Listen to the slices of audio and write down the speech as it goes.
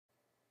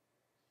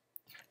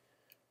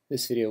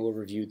This video will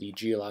review the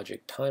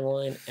Geologic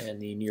timeline and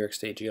the New York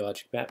State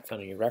Geologic map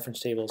found in your reference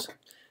tables.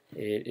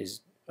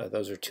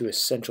 Those are two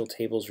essential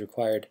tables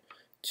required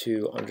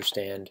to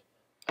understand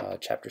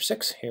Chapter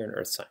 6 here in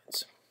Earth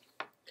Science.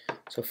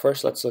 So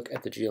first, let's look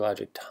at the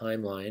Geologic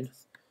timeline.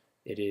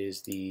 It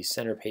is the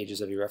center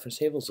pages of your reference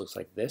tables. Looks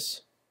like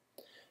this.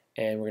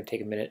 And we're going to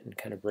take a minute and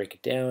kind of break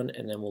it down,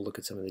 and then we'll look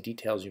at some of the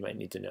details you might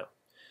need to know.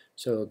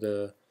 So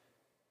the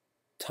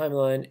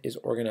timeline is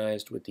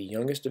organized with the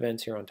youngest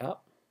events here on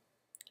top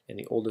and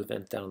the oldest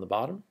events down on the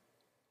bottom.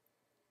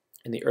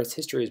 And the Earth's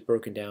history is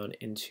broken down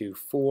into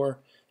four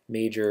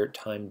major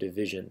time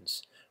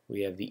divisions.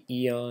 We have the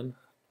eon,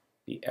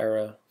 the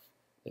era,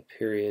 the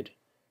period,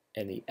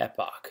 and the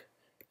epoch,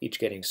 each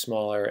getting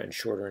smaller and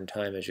shorter in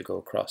time as you go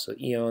across. So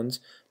eons,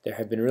 there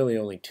have been really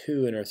only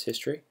two in Earth's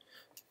history.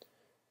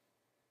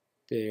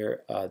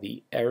 They're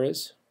the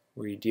eras,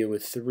 where you deal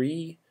with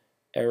three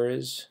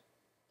eras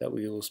that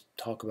we will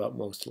talk about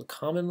most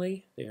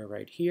commonly. They are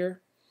right here.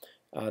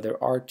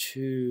 There are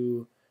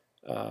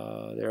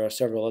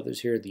several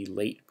others here: the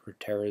late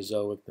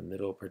Proterozoic, the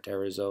middle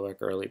Proterozoic,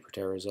 early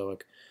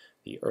Proterozoic,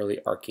 the early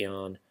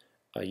Archean.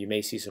 You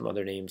may see some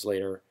other names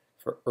later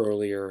for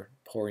earlier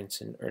points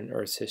in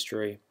Earth's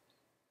history.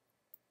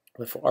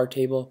 But for our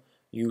table,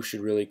 you should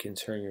really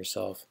concern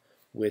yourself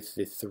with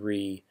the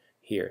three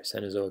here: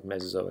 Cenozoic,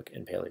 Mesozoic,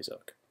 and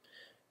Paleozoic.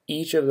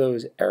 Each of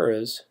those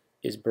eras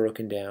is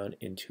broken down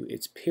into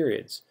its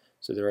periods.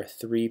 So there are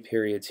three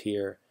periods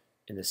here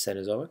in the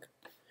Cenozoic.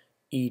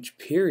 Each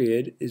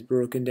period is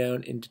broken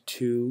down into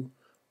two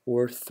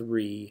or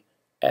three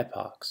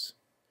epochs.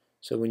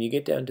 So when you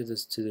get down to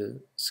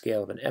the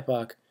scale of an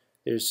epoch,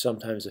 there's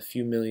sometimes a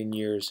few million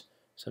years,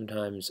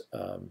 sometimes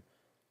a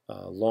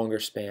longer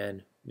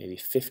span, maybe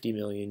 50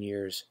 million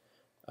years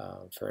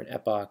for an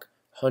epoch,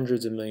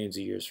 hundreds of millions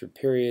of years for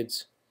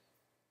periods,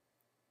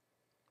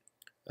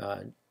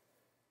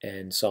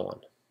 and so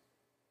on.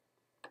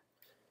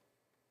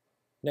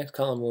 Next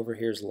column over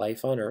here is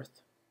life on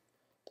Earth.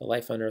 The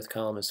life on Earth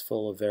column is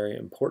full of very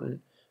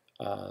important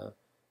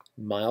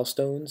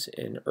milestones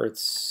in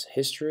Earth's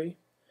history.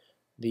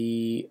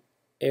 The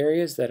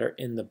areas that are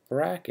in the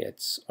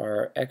brackets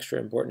are extra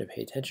important to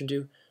pay attention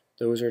to.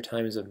 Those are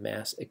times of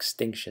mass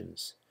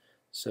extinctions.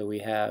 So we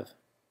have,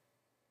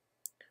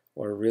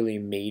 or really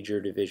major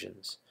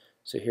divisions.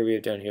 So here we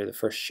have down here the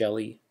first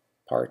shelly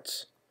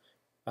parts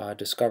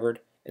discovered,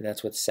 and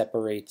that's what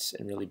separates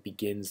and really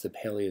begins the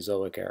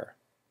Paleozoic era.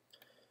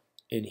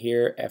 In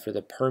here, after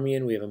the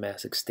Permian, we have a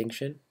mass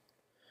extinction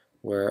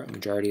where a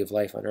majority of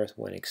life on Earth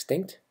went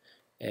extinct.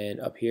 And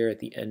up here at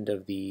the end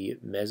of the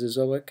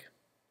Mesozoic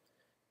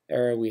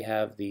era, we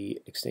have the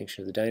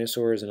extinction of the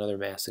dinosaurs, another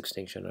mass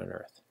extinction on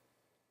Earth.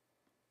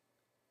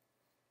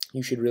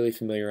 You should really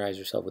familiarize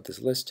yourself with this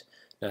list,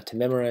 not to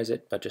memorize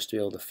it, but just to be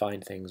able to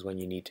find things when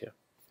you need to.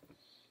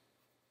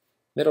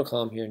 Middle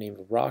column here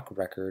named rock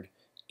record.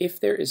 If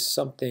there is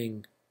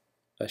something,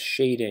 a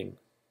shading,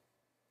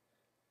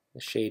 the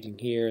shading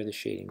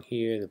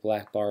here, the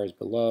black bars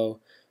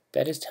below,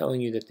 that is telling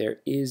you that there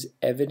is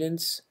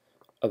evidence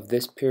of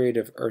this period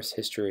of Earth's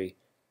history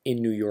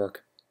in New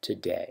York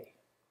today.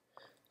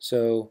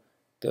 So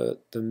the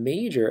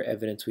major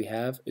evidence we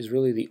have is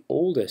really the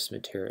oldest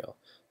material.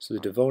 So the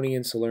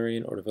Devonian,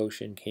 Silurian,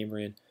 Ordovician,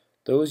 Cambrian,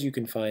 those you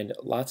can find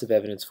lots of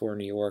evidence for in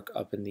New York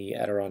up in the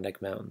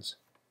Adirondack Mountains.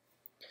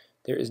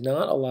 There is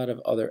not a lot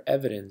of other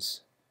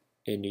evidence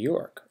in New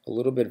York. A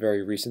little bit of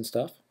very recent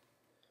stuff,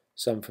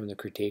 some from the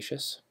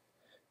Cretaceous.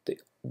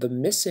 The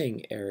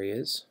missing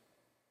areas,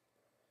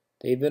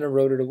 they've been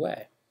eroded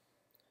away.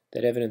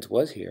 That evidence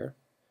was here.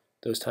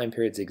 Those time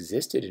periods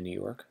existed in New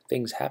York.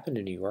 Things happened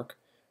in New York.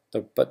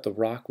 But the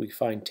rock we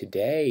find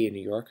today in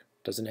New York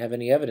doesn't have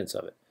any evidence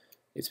of it.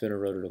 It's been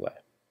eroded away.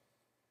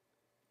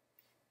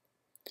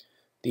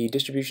 The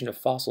distribution of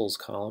fossils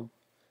column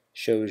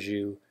shows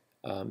you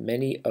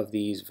many of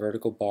these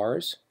vertical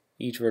bars.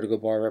 Each vertical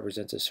bar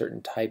represents a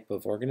certain type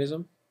of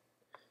organism.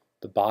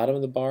 The bottom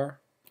of the bar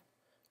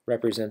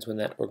represents when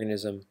that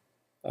organism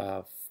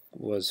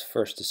was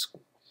first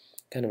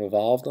kind of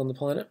evolved on the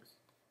planet.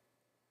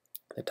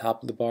 The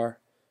top of the bar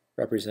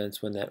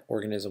represents when that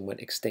organism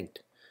went extinct.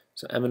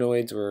 So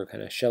ammonoids were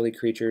kind of shelly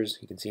creatures.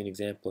 You can see an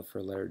example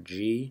for letter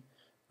G,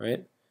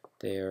 right?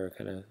 They are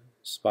kind of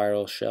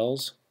spiral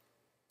shells.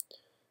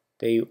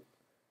 They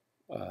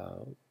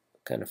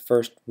kind of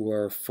first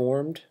were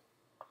formed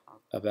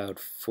about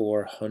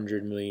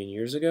 400 million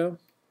years ago,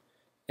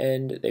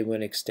 and they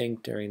went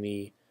extinct during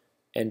the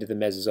end of the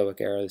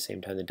Mesozoic era, the same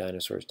time the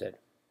dinosaurs did,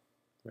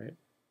 right?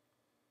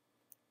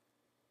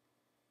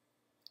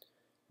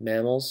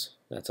 Mammals,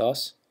 that's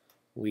us.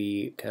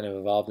 We kind of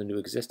evolved into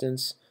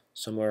existence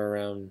somewhere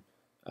around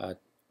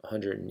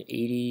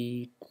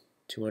 180,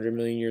 200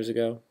 million years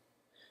ago,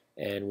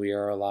 and we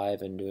are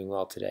alive and doing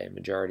well today.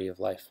 Majority of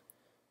life,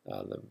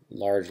 the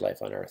large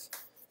life on Earth,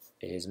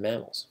 is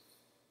mammals.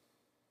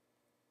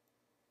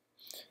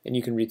 And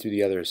you can read through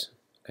the others,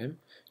 okay?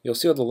 You'll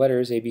see all the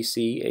letters A, B,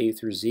 C, A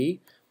through Z.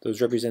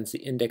 Those represents the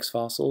index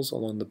fossils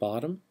along the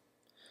bottom.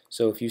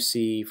 So if you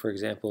see, for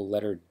example,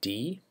 letter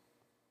D,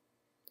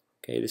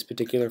 Okay, this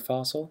particular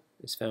fossil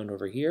is found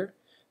over here.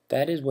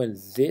 That is when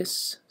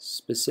this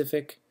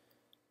specific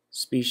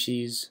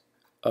species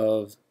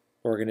of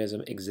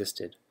organism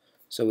existed.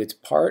 So it's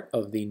part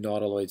of the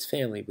nautiloids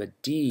family,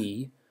 but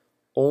D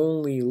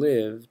only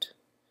lived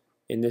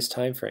in this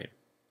time frame,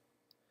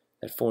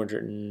 at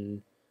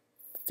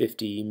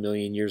 450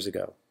 million years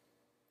ago.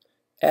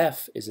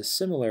 F is a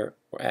similar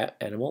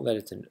animal, that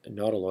it's a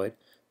nautiloid,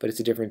 but it's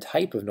a different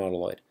type of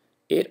nautiloid.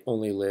 It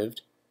only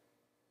lived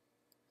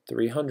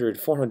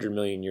 400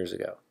 million years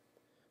ago.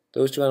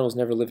 Those two animals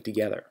never lived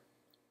together.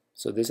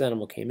 So this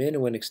animal came in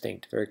and went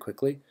extinct very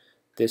quickly.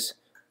 This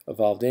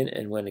evolved in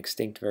and went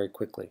extinct very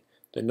quickly.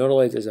 The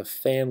nautiloids as a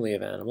family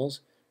of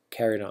animals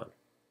carried on.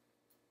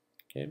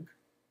 Okay?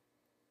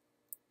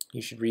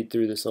 You should read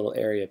through this little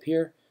area up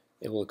here.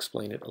 It will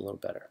explain it a little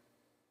better.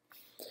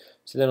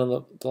 So then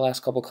on the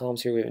last couple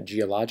columns here, we have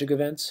geologic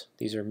events.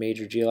 These are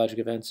major geologic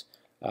events.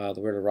 The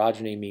word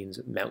orogeny means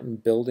mountain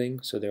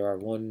building. So there are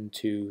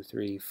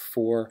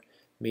 4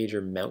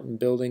 major mountain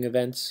building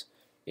events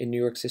in New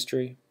York's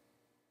history.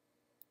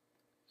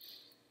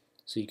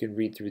 So you can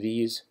read through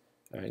these,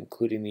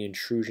 including the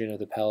intrusion of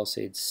the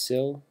Palisades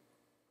sill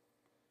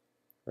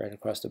right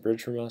across the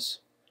bridge from us,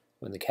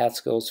 when the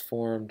Catskills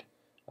formed,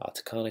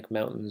 Taconic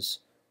Mountains,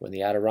 when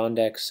the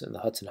Adirondacks and the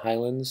Hudson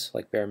Highlands,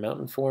 like Bear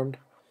Mountain, formed.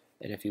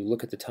 And if you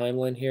look at the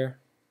timeline here,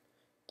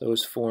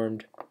 those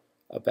formed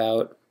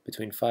about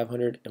between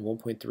 500 and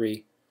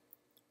 1.3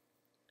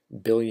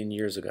 billion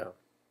years ago.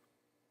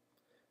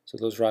 So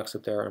those rocks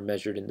up there are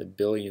measured in the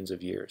billions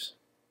of years,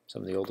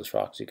 some of the oldest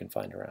rocks you can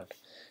find around.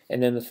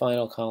 And then the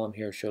final column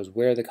here shows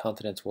where the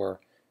continents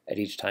were at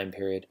each time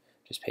period.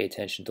 Just pay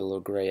attention to the little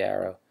gray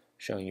arrow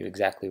showing you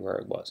exactly where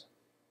it was.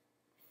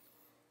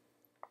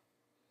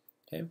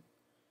 Okay.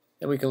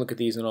 And we can look at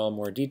these in all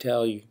more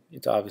detail.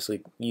 It's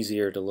obviously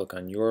easier to look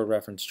on your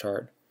reference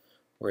chart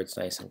where it's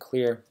nice and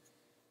clear.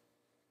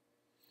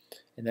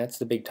 And that's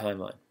the big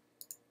timeline.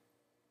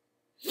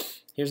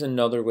 Here's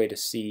another way to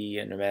see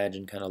and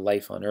imagine kind of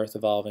life on Earth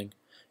evolving.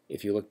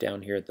 If you look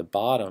down here at the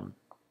bottom,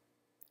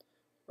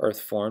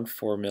 Earth formed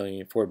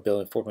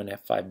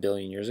 4.5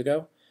 billion years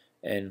ago,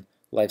 and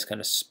life's kind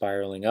of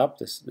spiraling up.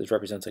 This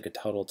represents like a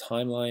total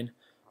timeline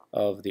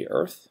of the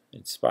Earth.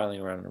 It's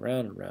spiraling around and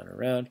around and around and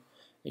around.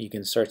 And you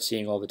can start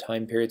seeing all the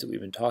time periods that we've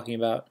been talking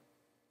about.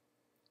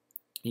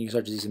 You can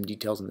start to see some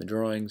details in the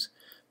drawings.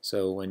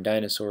 So when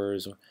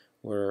dinosaurs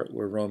were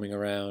roaming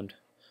around,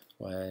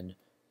 when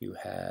you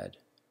had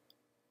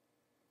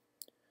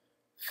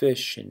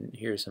fish, and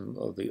here's some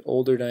of the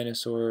older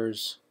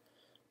dinosaurs,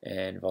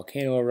 and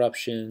volcano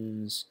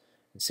eruptions.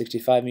 And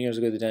 65 million years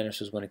ago, the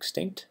dinosaurs went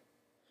extinct.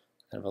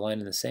 Kind of a line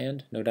in the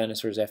sand. No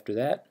dinosaurs after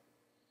that.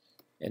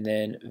 And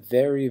then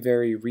very,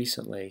 very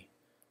recently,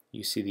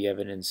 you see the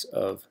evidence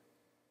of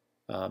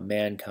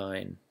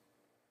mankind,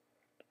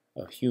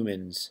 of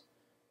humans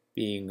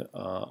being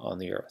on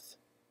the Earth.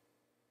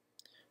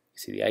 You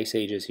see the ice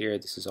ages here.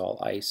 This is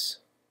all ice,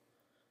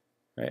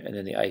 right? And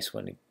then the ice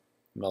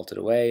melted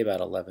away about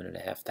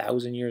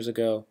 11,500 years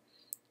ago,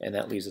 and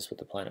that leaves us with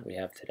the planet we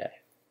have today.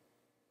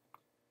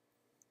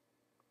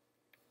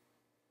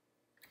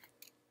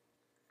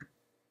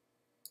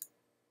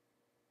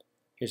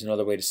 Here's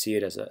another way to see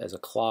it as a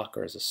clock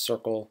or as a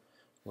circle,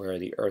 where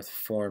the Earth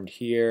formed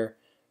here,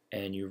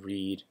 and you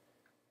read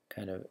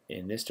kind of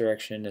in this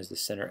direction as the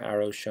center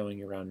arrow showing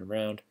you round and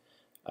round.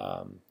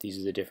 These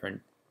are the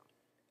different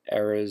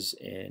eras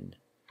in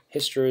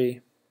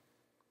history.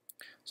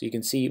 So you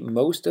can see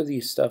most of the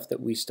stuff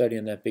that we study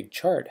on that big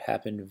chart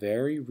happened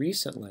very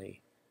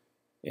recently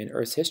in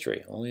Earth's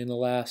history, only in the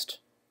last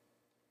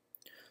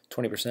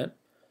 20%.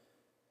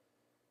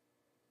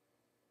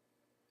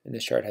 And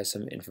this chart has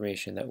some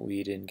information that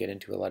we didn't get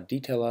into a lot of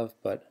detail of,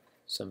 but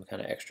some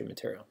kind of extra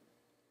material.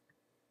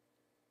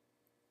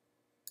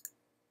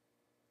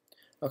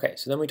 Okay,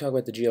 so then we talk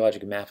about the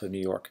geologic map of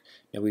New York.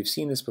 Now we've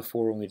seen this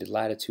before when we did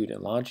latitude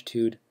and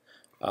longitude,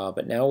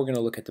 but now we're going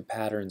to look at the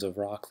patterns of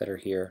rock that are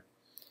here.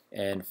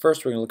 And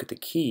first we're going to look at the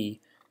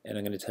key, and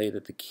I'm going to tell you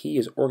that the key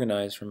is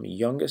organized from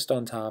youngest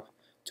on top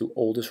to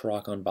oldest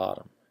rock on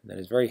bottom. And that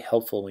is very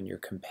helpful when you're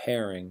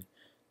comparing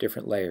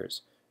different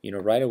layers. You know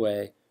right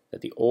away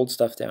that the old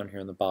stuff down here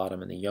on the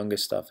bottom and the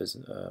youngest stuff is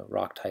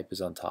rock type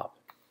is on top.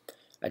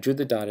 I drew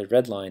the dotted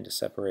red line to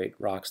separate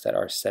rocks that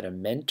are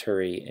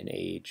sedimentary in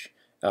age,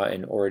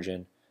 in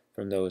origin,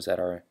 from those that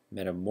are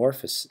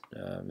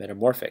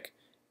metamorphic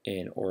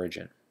in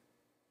origin.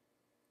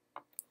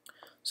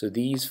 So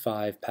these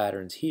 5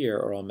 patterns here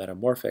are all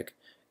metamorphic,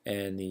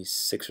 and these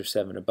 6 or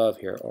 7 above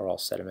here are all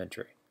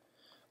sedimentary.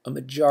 A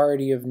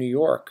majority of New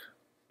York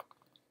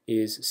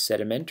is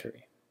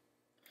sedimentary.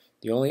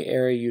 The only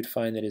area you'd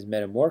find that is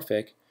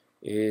metamorphic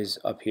is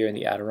up here in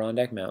the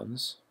Adirondack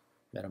Mountains,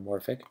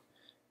 metamorphic,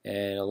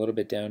 and a little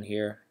bit down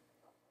here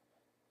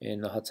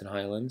in the Hudson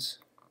Highlands,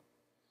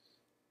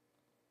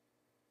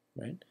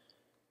 right?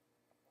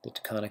 The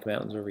Taconic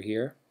Mountains over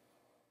here.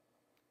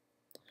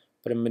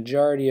 But a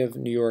majority of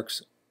New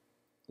York's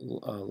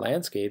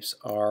landscapes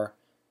are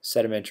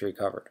sedimentary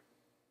covered.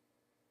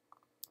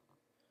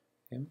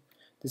 Okay?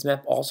 This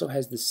map also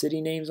has the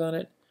city names on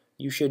it.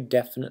 You should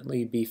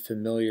definitely be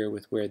familiar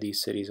with where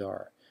these cities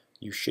are.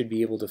 You should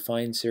be able to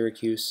find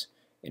Syracuse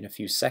in a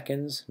few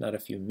seconds, not a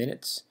few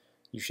minutes.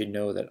 You should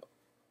know that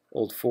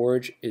Old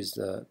Forge is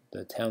the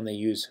town they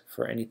use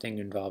for anything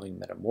involving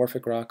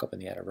metamorphic rock up in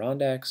the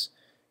Adirondacks.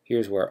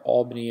 Here's where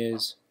Albany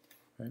is.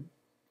 Right?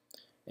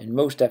 And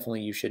most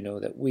definitely you should know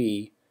that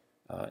we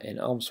in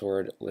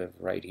Elmsford live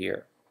right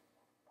here.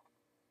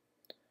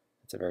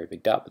 It's a very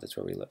big dot, but that's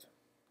where we live.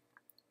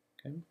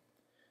 Okay.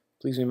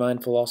 Please be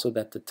mindful also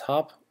that the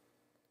top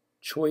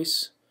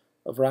choice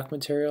of rock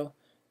material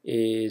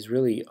is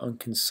really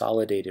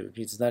unconsolidated, which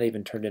means it's not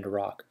even turned into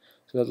rock.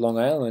 So that Long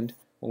Island,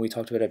 when we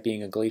talked about it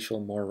being a glacial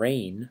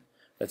moraine,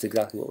 that's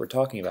exactly what we're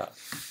talking about.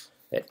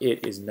 That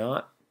it is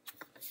not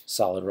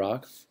solid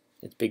rock,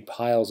 it's big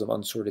piles of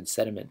unsorted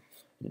sediment.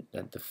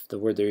 And the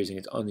word they're using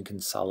is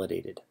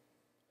unconsolidated,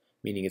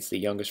 meaning it's the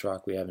youngest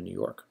rock we have in New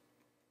York.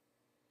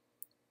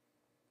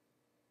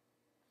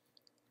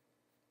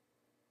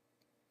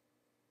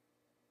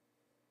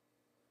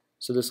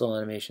 So this little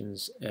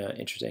animation's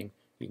interesting.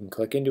 You can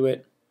click into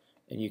it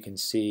and you can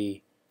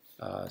see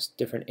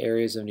different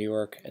areas of New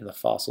York and the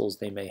fossils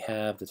they may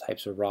have, the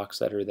types of rocks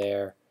that are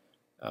there.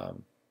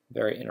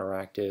 Very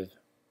interactive.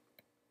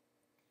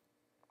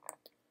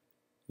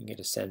 You can get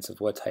a sense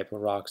of what type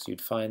of rocks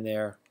you'd find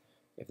there,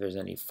 if there's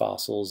any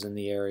fossils in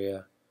the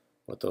area,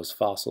 what those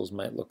fossils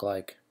might look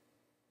like.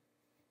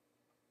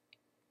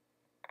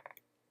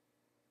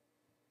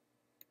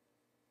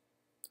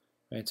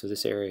 Right, so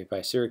this area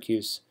by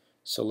Syracuse,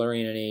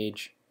 Silurian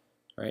age,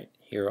 right?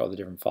 Here are all the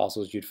different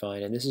fossils you'd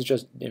find, and this is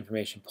just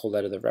information pulled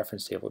out of the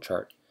reference table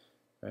chart,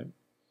 right?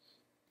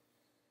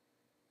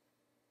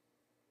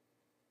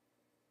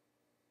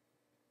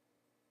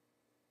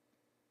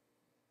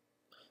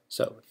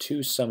 So,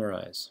 to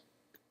summarize,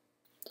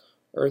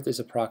 Earth is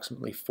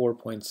approximately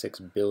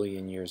 4.6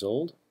 billion years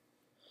old.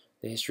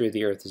 The history of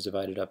the Earth is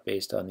divided up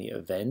based on the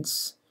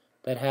events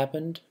that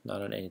happened,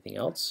 not on anything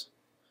else.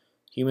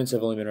 Humans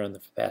have only been around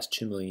the past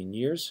 2 million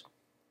years,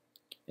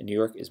 and New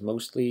York is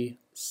mostly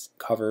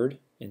covered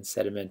in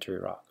sedimentary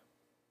rock.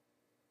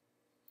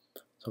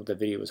 So I hope that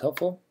video was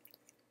helpful,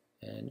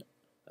 and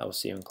I will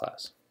see you in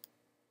class.